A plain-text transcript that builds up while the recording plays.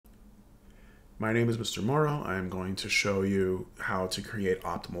My name is Mr. Morrow. I'm going to show you how to create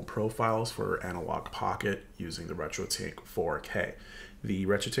optimal profiles for Analogue Pocket using the RetroTINK-4K. The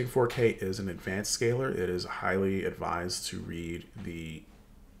RetroTINK-4K is an advanced scaler. It is highly advised to read the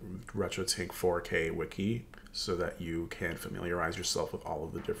RetroTINK-4K wiki so that you can familiarize yourself with all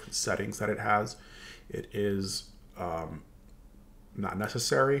of the different settings that it has. It is not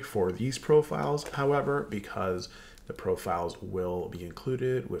necessary for these profiles, however, because the profiles will be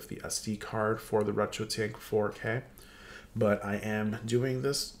included with the SD card for the RetroTINK-4K. But I am doing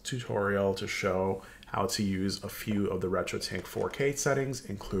this tutorial to show how to use a few of the RetroTINK-4K settings,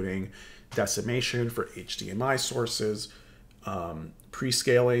 including decimation for HDMI sources,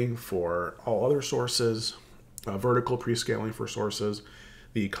 prescaling for all other sources, vertical prescaling for sources,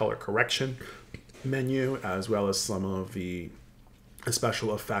 the color correction menu, as well as some of the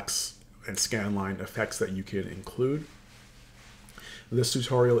special effects and scanline effects that you can include. This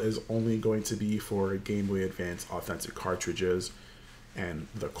tutorial is only going to be for Game Boy Advance authentic cartridges and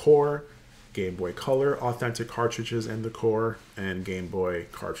the core, Game Boy Color authentic cartridges and the core, and Game Boy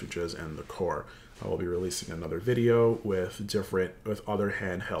cartridges and the core. I will be releasing another video with other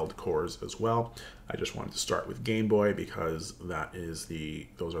handheld cores as well. I just wanted to start with Game Boy because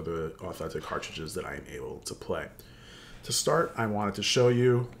those are the authentic cartridges that I am able to play. To start, I wanted to show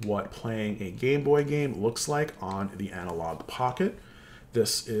you what playing a Game Boy game looks like on the Analogue Pocket.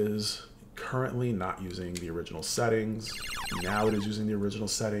 This is currently not using the original settings. Now it is using the original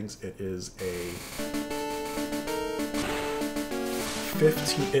settings. It is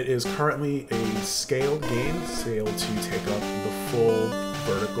currently a scaled game, scaled to take up the full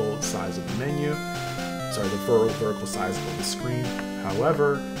vertical size of the menu. Sorry, the vertical size of the screen.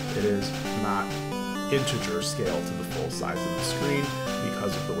 However, it is not integer scale to the full size of the screen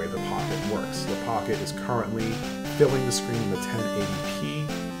because of the way the Pocket works. The Pocket is currently filling the screen in the 1080p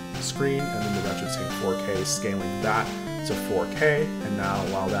screen, and then the RetroTINK-4K is scaling that to 4K. And now,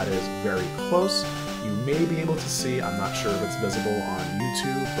 while that is very close, you may be able to see, I'm not sure if it's visible on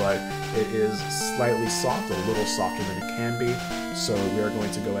YouTube, but it is slightly soft, a little softer than it can be. So we are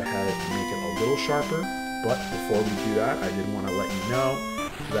going to go ahead and make it a little sharper. But before we do that, I did want to let you know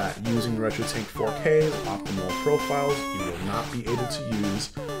that using the RetroTINK-4K's optimal profiles, you will not be able to use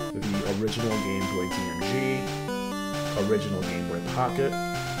the original Game Boy DMG, original Game Boy Pocket,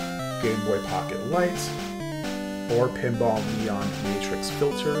 Game Boy Pocket Lite, or Pinball Neon Matrix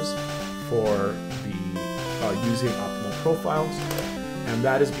filters for using optimal profiles. And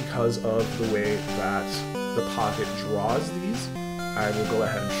that is because of the way that the Pocket draws these. I will go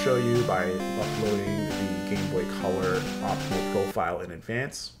ahead and show you by uploading the Game Boy Color optimal profile in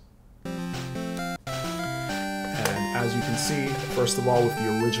advance. And as you can see, first of all, with the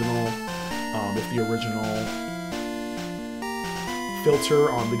original filter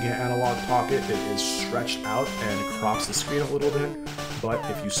on the Analogue Pocket, it is stretched out and crops the screen a little bit. But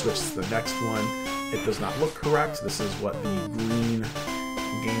if you switch to the next one, it does not look correct. This is what the green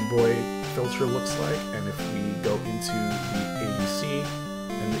Game Boy filter looks like. And if we go into the ADC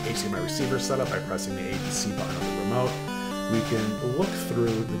and the HDMI receiver setup by pressing the ADC button on the remote, we can look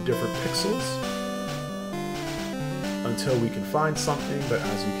through the different pixels until we can find something. But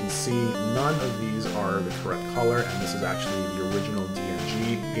as you can see, none of these are the correct color, and this is actually the original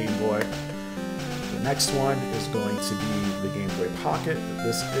DMG Game Boy. The next one is going to be the Game Boy Pocket.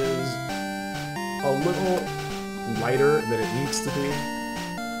 This is a little lighter than it needs to be.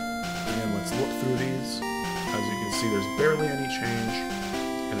 And let's look through these. As you can see, there's barely any change,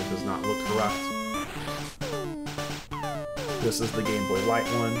 and it does not look correct. This is the Game Boy Light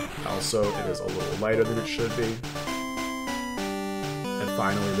one. Also, it is a little lighter than it should be. And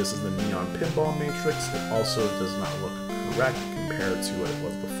finally, this is the Neon Pinball Matrix. It also does not look correct compared to what it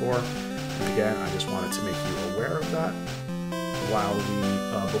was before. And again, I just wanted to make you aware of that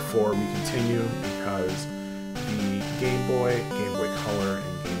before we continue, because the Game Boy, Game Boy Color,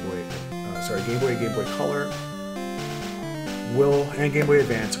 and Game Boy Color and Game Boy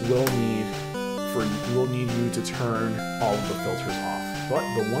Advance will need you to turn all of the filters off. But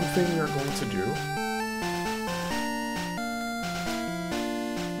the one thing we are going to do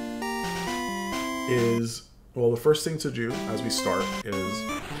is, well, the first thing to do as we start is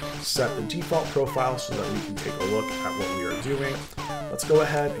set the default profile so that we can take a look at what we are doing. Let's go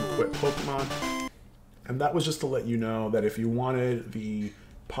ahead and quit Pokemon. And that was just to let you know that if you wanted the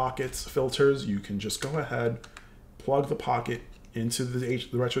Pocket's filters, you can just go ahead, plug the Pocket into the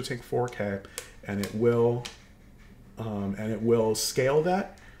RetroTINK-4K, and it will scale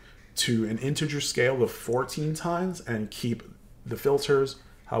that to an integer scale of 14 times and keep the filters.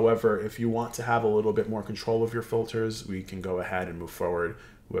 However, if you want to have a little bit more control of your filters, we can go ahead and move forward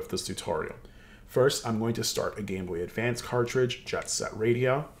with this tutorial. First, I'm going to start a Game Boy Advance cartridge, Jet Set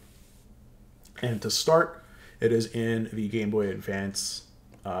Radio. And to start, it is in the Game Boy Advance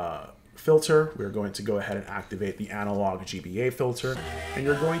filter. We're going to go ahead and activate the Analog GBA filter. And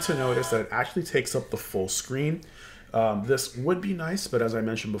you're going to notice that it actually takes up the full screen. This would be nice, but as I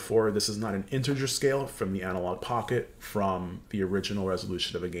mentioned before, this is not an integer scale from the Analogue Pocket from the original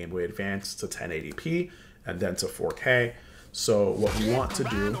resolution of a Game Boy Advance to 1080p and then to 4K. So what we want to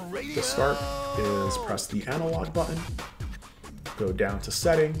do to start is press the analog button, go down to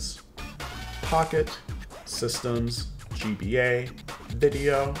Settings, Pocket, Systems, GBA,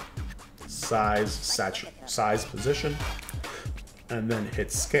 Video, Size Position, and then hit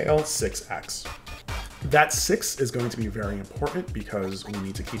Scale 6x. That 6 is going to be very important because we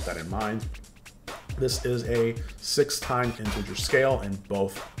need to keep that in mind. This is a 6-time integer scale in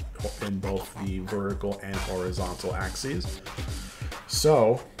both the vertical and horizontal axes.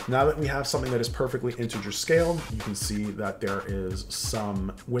 So now that we have something that is perfectly integer scaled, you can see that there is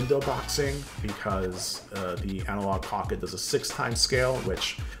some window boxing because the Analogue Pocket does a 6-time scale,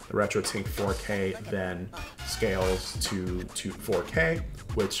 which the RetroTINK-4K then scales to 4K,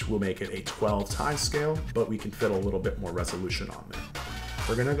 which will make it a 12-time scale, but we can fit a little bit more resolution on there.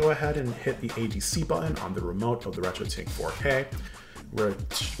 We're gonna go ahead and hit the ADC button on the remote of the RetroTINK-4K,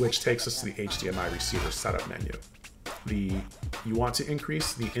 which takes us to the HDMI receiver setup menu. You want to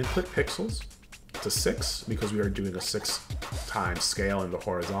increase the input pixels to 6 because we are doing a 6-time scale in the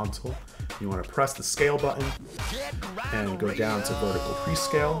horizontal. You want to press the scale button and go down to vertical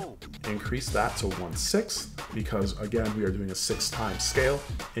prescale. Increase that to 1/6 because again we are doing a 6-time scale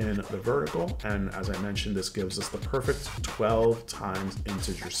in the vertical, and as I mentioned, this gives us the perfect 12 times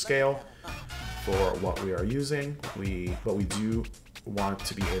integer scale for what we are using. But we do want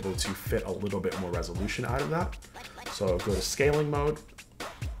to be able to fit a little bit more resolution out of that. So go to scaling mode,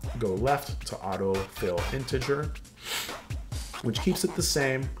 go left to autofill integer, which keeps it the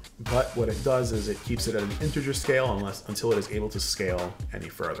same, but what it does is it keeps it at an integer scale until it is able to scale any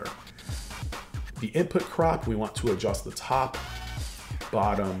further. The input crop, we want to adjust the top,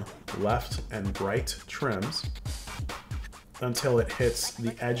 bottom, left, and right trims until it hits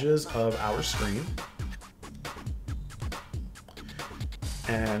the edges of our screen.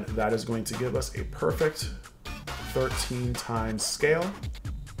 And that is going to give us a perfect 13 times scale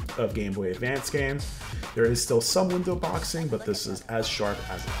of Game Boy Advance games. There is still some window boxing, but this is as sharp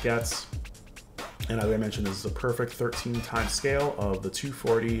as it gets. And as I mentioned, this is a perfect 13 times scale of the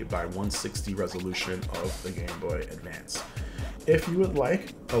 240 by 160 resolution of the Game Boy Advance. If you would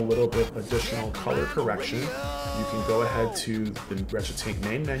like a little bit additional color correction, you can go ahead to the RetroTINK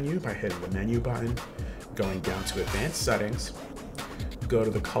main menu by hitting the menu button, going down to Advanced Settings, go to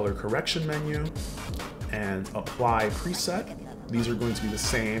the color correction menu, and apply preset. These are going to be the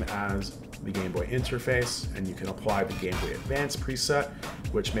same as the Game Boy interface, and you can apply the Game Boy Advance preset,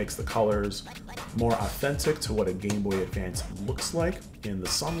 which makes the colors more authentic to what a Game Boy Advance looks like in the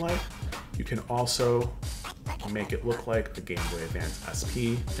sunlight. You can also make it look like the Game Boy Advance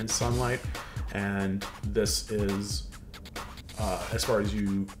SP in sunlight, and this is as far as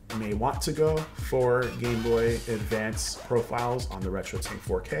you may want to go for Game Boy Advance profiles on the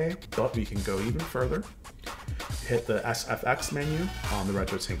RetroTINK-4K, but we can go even further. Hit the SFX menu on the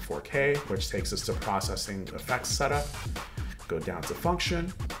RetroTINK-4K, which takes us to processing effects setup. Go down to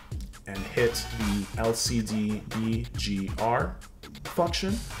function and hit the LCD BGR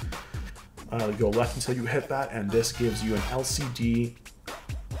function. Go left until you hit that, and this gives you an LCD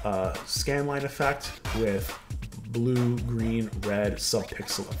scanline effect with blue, green, red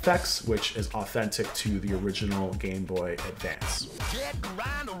subpixel effects, which is authentic to the original Game Boy Advance.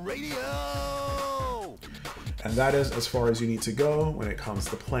 And that is as far as you need to go when it comes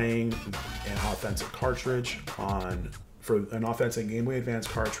to playing an authentic cartridge for an authentic Game Boy Advance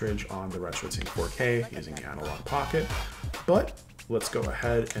cartridge on the RetroTINK-4K using the Analogue Pocket. But let's go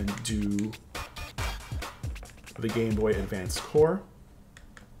ahead and do the Game Boy Advance core.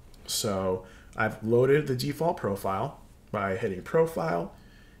 So I've loaded the default profile by hitting Profile,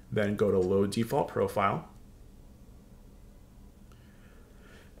 then go to Load Default Profile.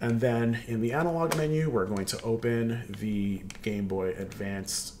 And then in the analog menu, we're going to open the Game Boy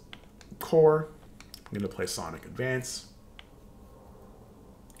Advance core. I'm going to play Sonic Advance.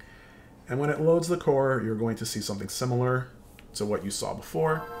 And when it loads the core, you're going to see something similar to what you saw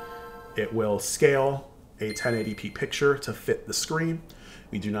before. It will scale a 1080p picture to fit the screen.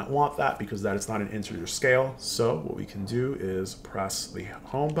 We do not want that because that is not an integer scale. So what we can do is press the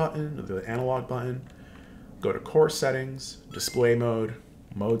home button, the analog button, go to core settings, display mode,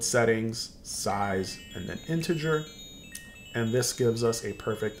 mode settings, size, and then integer. And this gives us a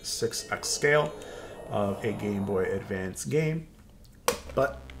perfect 6x scale of a Game Boy Advance game.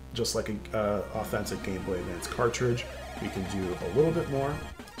 But just like an authentic Game Boy Advance cartridge, we can do a little bit more.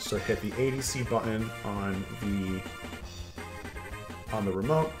 So hit the ADC button on the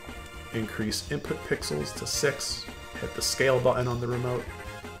remote, increase input pixels to 6, hit the scale button on the remote,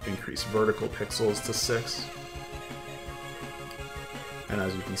 increase vertical pixels to 6. And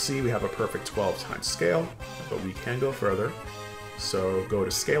as you can see, we have a perfect 12 times scale, but we can go further. So go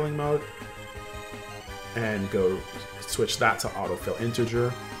to scaling mode and go switch that to autofill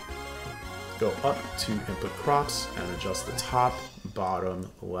integer. Go up to input crops and adjust the top, bottom,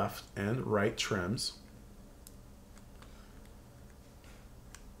 left, and right trims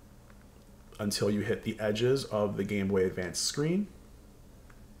until you hit the edges of the Game Boy Advance screen.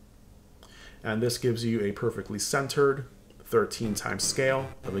 And this gives you a perfectly centered 13 times scale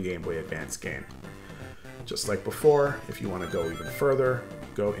of a Game Boy Advance game. Just like before, if you want to go even further,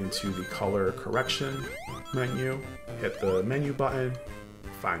 go into the color correction menu, hit the menu button,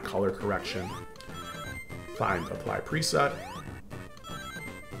 find color correction, find apply preset,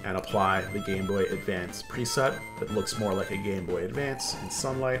 and apply the Game Boy Advance preset that looks more like a Game Boy Advance in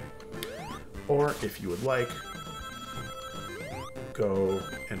sunlight. Or if you would like, go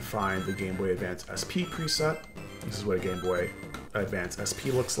and find the Game Boy Advance SP preset. This is what a Game Boy Advance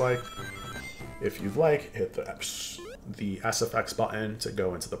SP looks like. If you'd like, hit the SFX button to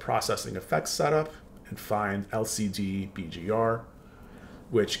go into the processing effects setup and find LCD BGR,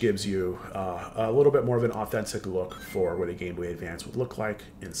 which gives you a little bit more of an authentic look for what a Game Boy Advance would look like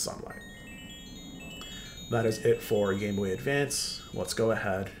in sunlight. That is it for Game Boy Advance. Let's go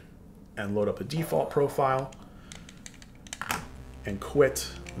ahead and load up a default profile and quit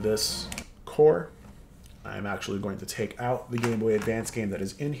this core. I'm actually going to take out the Game Boy Advance game that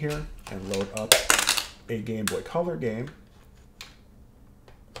is in here and load up a Game Boy Color game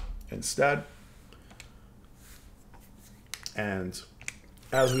instead. And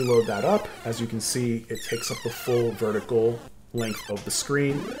as we load that up, as you can see, it takes up the full vertical length of the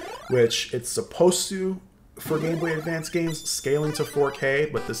screen, which it's supposed to for Game Boy Advance games, scaling to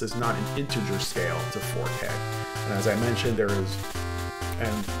 4K, but this is not an integer scale to 4K. And as I mentioned, there is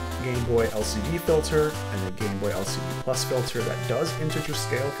a Game Boy LCD filter and a Game Boy LCD Plus filter that does integer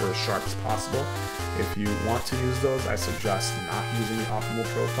scale for as sharp as possible. If you want to use those, I suggest not using the optimal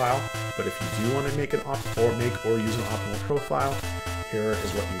profile. But if you do want to make or use an optimal profile, here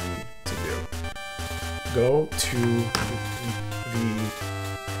is what you need to do. Go to the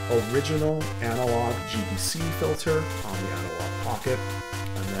original analog GBC filter on the Analogue Pocket,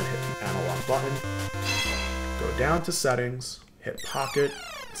 and then hit the analog button. Go down to settings, hit Pocket,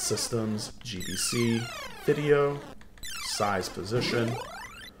 Systems, GBC, Video, Size Position,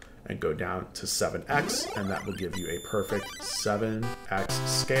 and go down to 7x, and that will give you a perfect 7x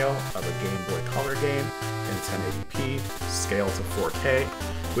scale of a Game Boy Color game in 1080p, scale to 4K,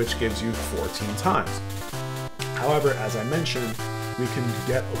 which gives you 14 times. However, as I mentioned, we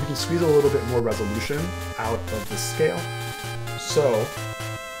can squeeze a little bit more resolution out of the scale. So,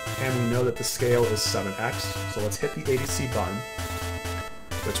 and we know that the scale is 7x, so let's hit the ADC button,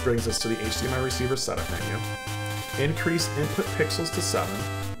 which brings us to the HDMI receiver setup menu. Increase input pixels to 7,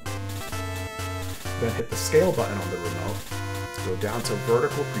 then hit the scale button on the remote, go down to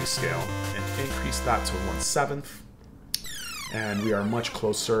vertical prescale, and increase that to 1/7. And we are much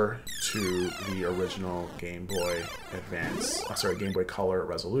closer to the original Game Boy Game Boy Color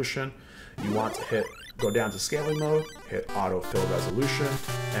resolution. You want to go down to scaling mode, hit autofill resolution,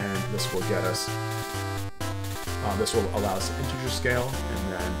 and this will get us, this will allow us to integer scale,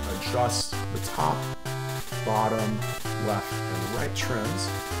 and then adjust the top, bottom, left, and right trims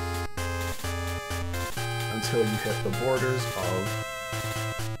until you hit the borders of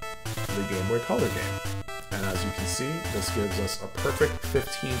the Game Boy Color game. And as you can see, this gives us a perfect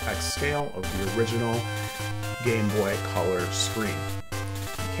 15x scale of the original Game Boy Color screen.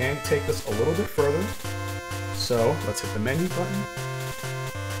 You can take this a little bit further, so let's hit the menu button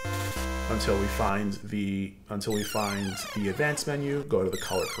until we find the advanced menu. Go to the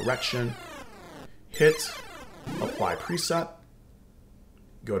color correction, hit apply preset,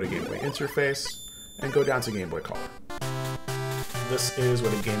 go to Game Boy interface, and go down to Game Boy Color. This is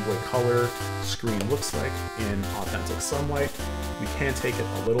what a Game Boy Color screen looks like in authentic sunlight. We can take it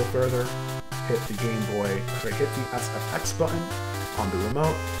a little further. Hit the SFX button on the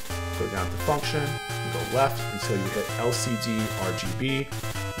remote, go down to function, and go left until you hit LCD RGB,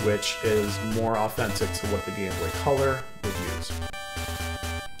 which is more authentic to what the Game Boy Color would use.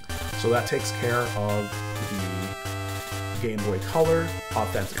 So that takes care of the Game Boy Color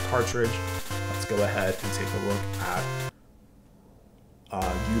authentic cartridge. Let's go ahead and take a look at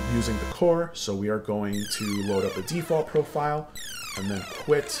using the core. So we are going to load up the default profile and then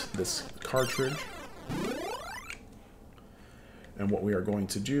quit this cartridge. And what we are going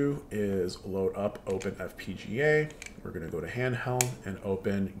to do is load up OpenFPGA. We're going to go to Handheld and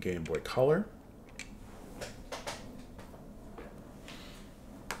open Game Boy Color.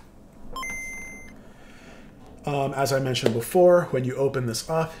 As I mentioned before, when you open this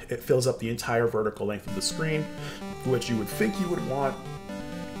up, it fills up the entire vertical length of the screen, which you would think you would want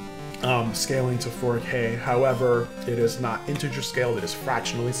scaling to 4K. However, it is not integer scaled, it is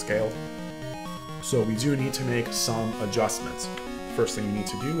fractionally scaled. So we do need to make some adjustments. First thing you need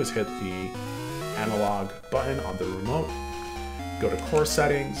to do is hit the analog button on the remote, go to core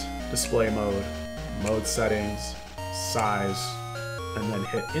settings, display mode, mode settings, size, and then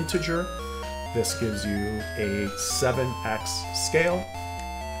hit integer. This gives you a 7x scale,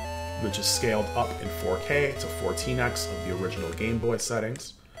 which is scaled up in 4K to 14x of the original Game Boy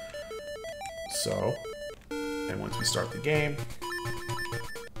settings. So, and once we start the game,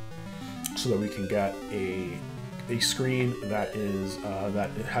 so that we can get a screen that is that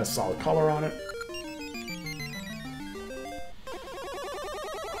it has solid color on it.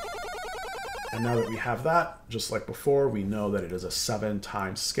 And now that we have that, just like before, we know that it is a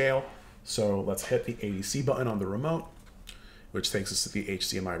 7x scale. So let's hit the ADC button on the remote, which takes us to the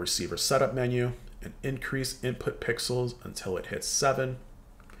HDMI receiver setup menu, and increase input pixels until it hits 7.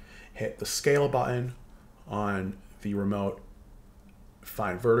 Hit the scale button on the remote,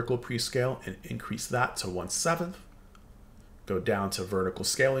 find vertical prescale and increase that to 1/7. Go down to vertical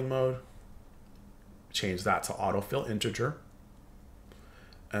scaling mode, change that to autofill integer.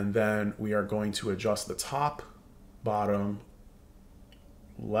 And then we are going to adjust the top, bottom,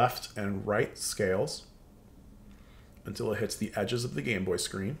 left and right scales until it hits the edges of the Game Boy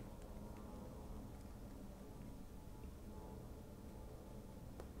screen.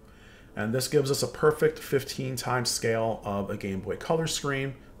 And this gives us a perfect 15x scale of a Game Boy Color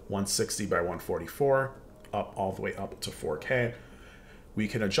screen, 160 by 144, up all the way up to 4K. We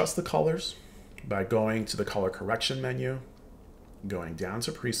can adjust the colors by going to the color correction menu, going down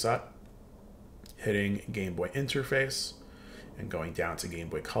to preset, hitting Game Boy interface, and going down to Game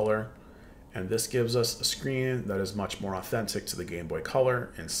Boy Color. And this gives us a screen that is much more authentic to the Game Boy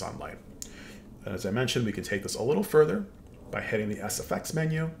Color in sunlight. And as I mentioned, we can take this a little further by hitting the SFX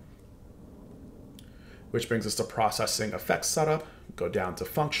menu, which brings us to processing effects setup, go down to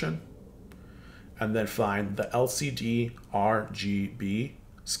function, and then find the LCD RGB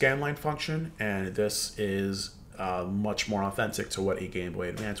scanline function. And this is much more authentic to what a Game Boy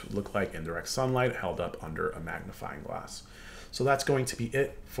Advance would look like in direct sunlight held up under a magnifying glass. So that's going to be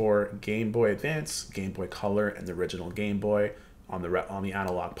it for Game Boy Advance, Game Boy Color, and the original Game Boy on the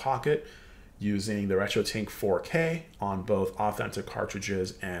Analogue Pocket using the RetroTINK-4K on both authentic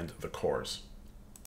cartridges and the cores.